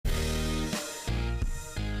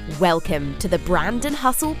Welcome to the Brand and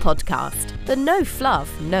Hustle podcast, the no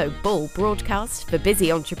fluff, no bull broadcast for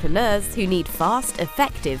busy entrepreneurs who need fast,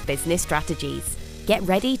 effective business strategies. Get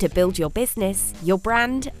ready to build your business, your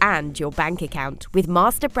brand, and your bank account with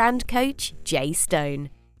Master Brand Coach Jay Stone.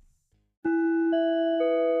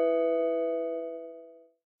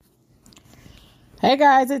 Hey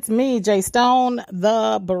guys, it's me, Jay Stone,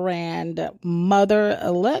 the brand mother.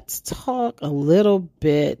 Let's talk a little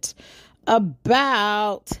bit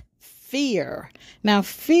about fear. Now,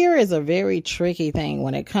 fear is a very tricky thing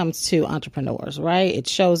when it comes to entrepreneurs, right? It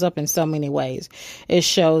shows up in so many ways. It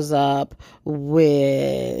shows up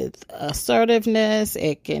with assertiveness.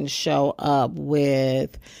 It can show up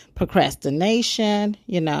with procrastination,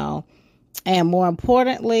 and more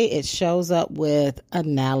importantly, it shows up with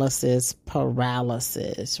analysis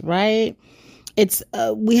paralysis, right?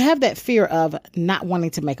 We have that fear of not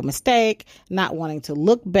wanting to make a mistake, not wanting to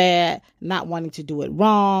look bad, not wanting to do it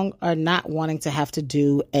wrong, or not wanting to have to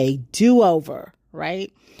do a do-over,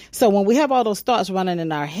 right? So when we have all those thoughts running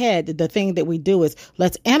in our head, the thing that we do is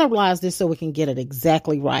let's analyze this so we can get it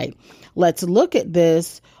exactly right. Let's look at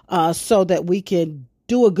this so that we can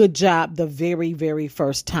do a good job the very, very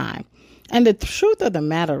first time. And the truth of the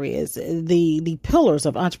matter is the pillars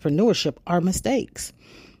of entrepreneurship are mistakes.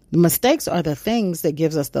 The mistakes are the things that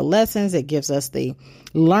gives us the lessons, it gives us the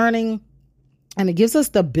learning, and it gives us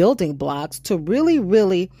the building blocks to really,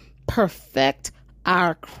 really perfect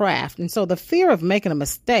our craft. And so the fear of making a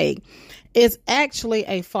mistake is actually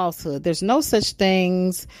a falsehood. There's no such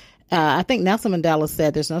things. I think Nelson Mandela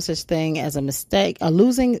said there's no such thing as a mistake.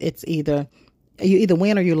 Losing, you either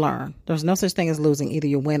win or you learn. There's no such thing as losing. Either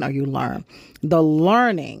you win or you learn. The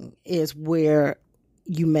learning is where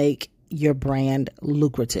you make your brand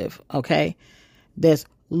lucrative, okay? There's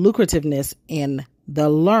lucrativeness in the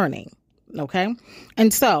learning, okay?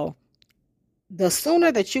 And so the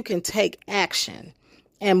sooner that you can take action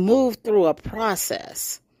and move through a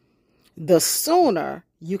process, the sooner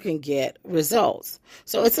you can get results.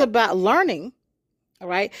 So it's about learning, all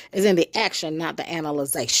right, is in the action, not the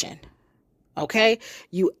analyzation. Okay,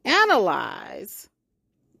 you analyze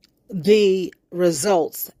the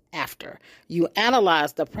results after. You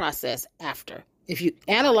analyze the process after. If you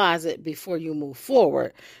analyze it before you move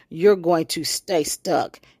forward, you're going to stay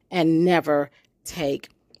stuck and never take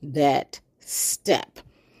that step.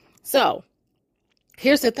 So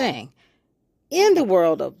here's the thing. In the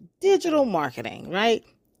world of digital marketing, right?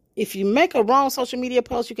 If you make a wrong social media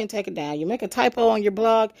post, you can take it down. You make a typo on your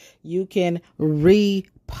blog, you can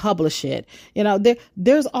republish it.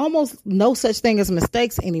 There's almost no such thing as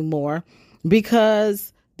mistakes anymore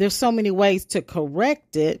because there's so many ways to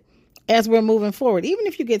correct it as we're moving forward. Even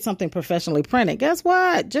if you get something professionally printed, guess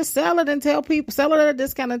what? Just sell it and tell people, sell it at a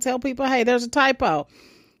discount and tell people, hey, there's a typo.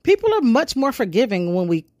 People are much more forgiving when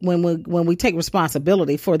we take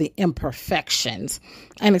responsibility for the imperfections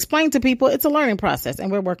and explain to people it's a learning process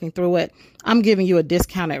and we're working through it. I'm giving you a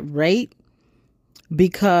discounted rate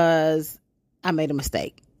because I made a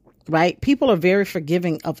mistake, right? People are very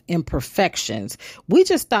forgiving of imperfections. We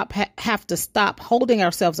just have to stop holding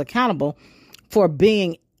ourselves accountable for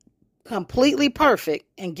being completely perfect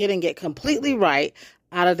and getting it completely right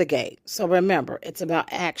out of the gate. So remember, it's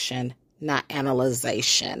about action, not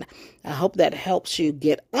analyzation. I hope that helps you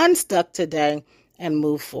get unstuck today and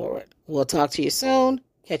move forward. We'll talk to you soon.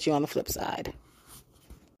 Catch you on the flip side.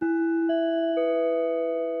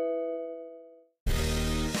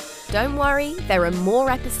 Don't worry, there are more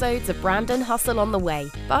episodes of Brand and Hustle on the way.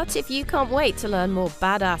 But if you can't wait to learn more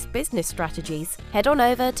badass business strategies, head on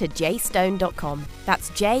over to jaystone.com. That's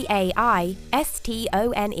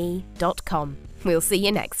JAISTONE.com. We'll see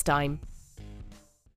you next time.